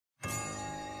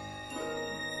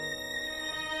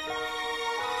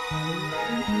Hey,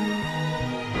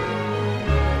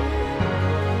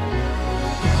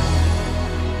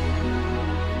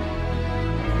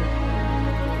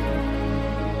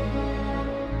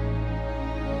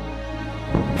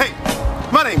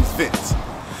 my name's Vince,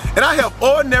 and I help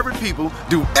ordinary people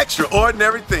do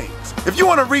extraordinary things. If you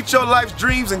want to reach your life's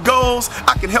dreams and goals,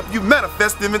 I can help you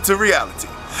manifest them into reality.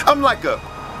 I'm like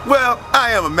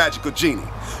I am a magical genie.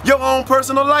 Your own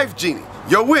personal life genie.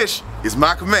 Your wish is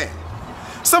my command.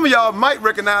 Some of y'all might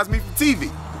recognize me from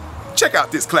TV. Check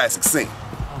out this classic scene.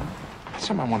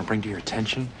 Something I want to bring to your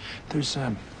attention. There's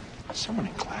someone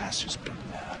in class who's been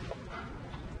a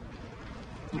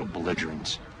little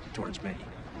belligerent towards me.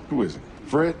 Who is it?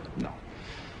 Fred? No.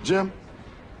 Jim?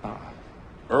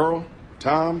 Earl?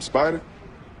 Tom? Spider?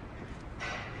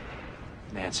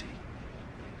 Nancy.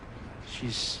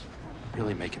 She's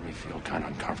really making me feel kind of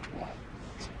uncomfortable.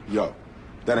 Yo,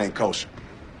 that ain't kosher.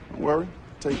 Don't worry.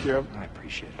 Take care of it. I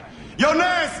appreciate it. Yo,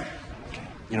 Nancy! Okay.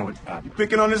 You know what? You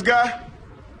picking on this guy?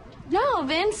 No,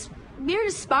 Vince. We're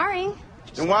just sparring.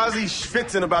 Then why is he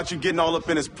schwitzing about you getting all up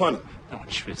in his punter? No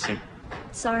one's schwitzing.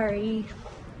 Sorry.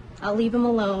 I'll leave him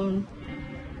alone.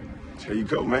 There you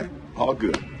go, man. All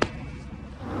good.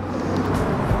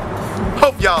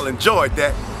 Hope y'all enjoyed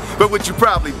that. But what you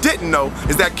probably didn't know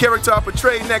is that character I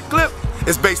portrayed in that clip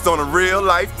is based on a real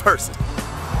life person.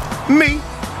 Me,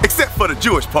 except for the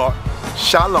Jewish part,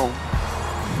 Shalom.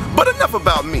 But enough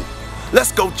about me.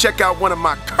 Let's go check out one of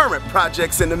my current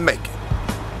projects in the making.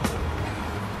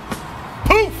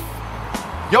 Poof!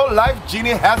 Your life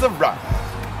genie has arrived.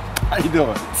 How you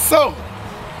doing? So,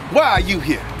 why are you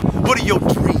here? What are your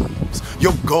dreams,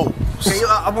 your goals? Okay,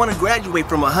 I want to graduate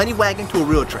from a honey wagon to a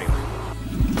real trailer.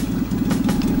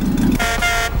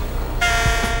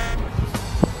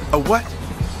 A what?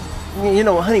 You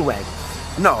know, a honey wagon.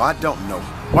 No, I don't know.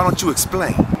 Why don't you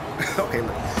explain? Okay,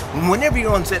 look. Whenever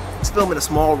you're on set filming a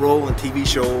small role in a TV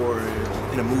show or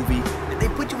in a movie, they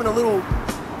put you in a little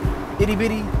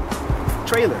itty-bitty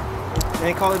trailer. And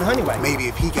they call it a honey wagon. Maybe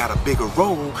if he got a bigger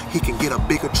role, he can get a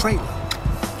bigger trailer.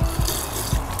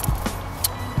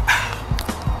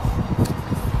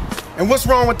 And what's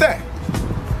wrong with that?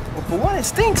 Well, for one, it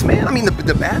stinks, man. I mean,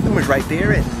 the bathroom is right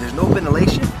there and there's no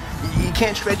ventilation. You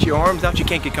can't stretch your arms out, you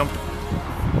can't get comfortable.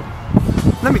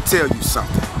 Let me tell you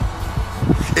something.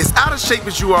 As out of shape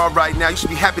as you are right now, you should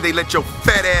be happy they let your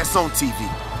fat ass on TV.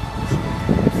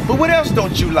 But what else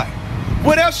don't you like?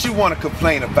 What else you want to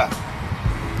complain about?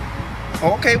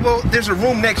 Okay, well, there's a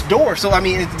room next door, so I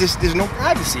mean, there's no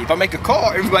privacy. If I make a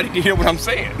call, everybody can hear what I'm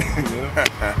saying.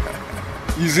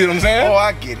 You see what I'm saying? Oh,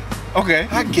 I get it. Okay.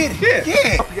 I get it.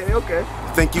 Yeah. Okay.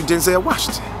 Think you Denzel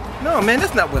Washington? No, man,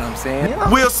 that's not what I'm saying. You know?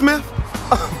 Will Smith?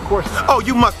 Of course not. Oh,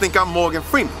 you must think I'm Morgan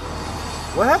Freeman.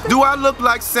 What happened? Do I look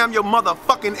like Samuel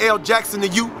motherfucking L. Jackson to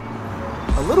you?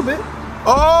 A little bit.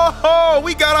 Oh,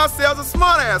 we got ourselves a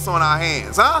smart ass on our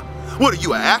hands, huh? What are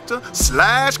you, an actor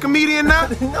 / comedian now?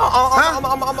 No,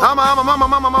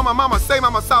 Mama, say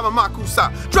mama, sama,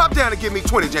 makusa. Drop down and give me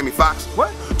 20, Jamie Foxx.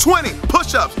 What? 20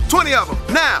 push-ups, 20 of them.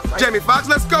 Now, right. Jamie Foxx,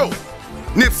 let's go.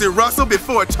 Nipsey Russell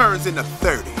before it turns into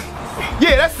 30.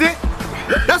 Yeah, that's it.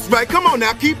 That's right, come on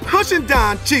now, keep pushing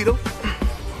down, Cheetah.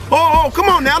 Oh, come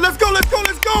on now, let's go.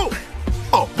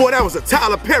 Oh, boy, that was a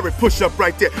Tyler Perry push-up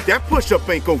right there. That push-up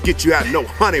ain't gonna get you out of no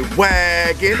honey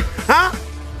wagon, huh?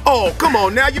 Oh, come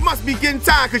on now, you must be getting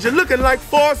tired because you're looking like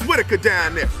Forrest Whitaker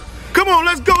down there. Come on,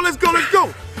 let's go. Man,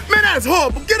 that is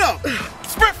horrible, get up.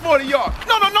 Sprint 40 yards.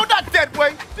 No, not that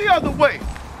way, the other way.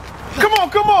 Come on,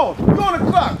 go on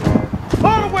the clock.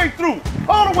 All the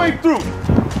way through.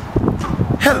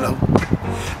 Hello.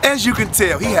 As you can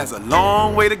tell, he has a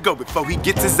long way to go before he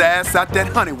gets his ass out that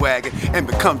honey wagon and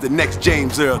becomes the next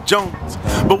James Earl Jones.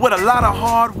 But with a lot of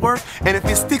hard work, and if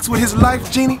he sticks with his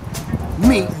life genie,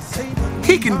 me,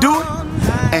 he can do it,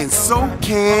 and so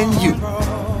can you.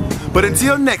 But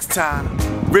until next time,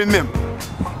 remember,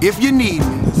 if you need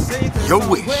me, your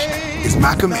wish is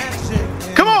my command.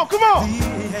 Come on.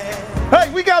 Hey,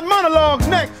 we got monologues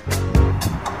next.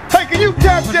 Hey, can you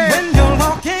tap dance? When you're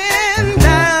walking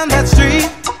down that street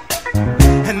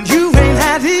and you ain't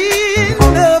had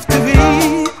enough to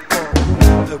eat,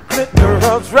 the glitter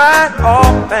rubs right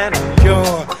off and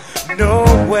you're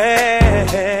nowhere.